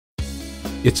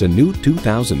It's a new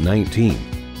 2019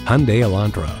 Hyundai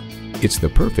Elantra. It's the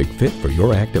perfect fit for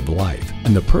your active life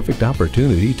and the perfect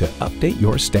opportunity to update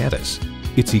your status.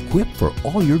 It's equipped for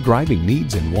all your driving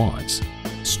needs and wants.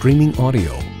 Streaming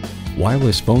audio,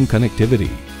 wireless phone connectivity,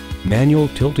 manual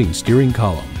tilting steering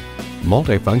column,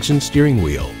 multifunction steering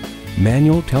wheel,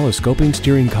 manual telescoping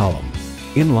steering column,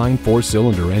 inline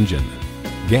 4-cylinder engine,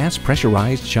 gas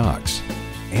pressurized shocks,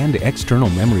 and external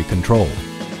memory control.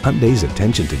 Hyundai's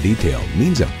attention to detail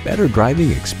means a better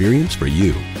driving experience for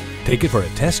you. Take it for a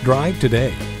test drive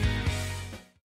today.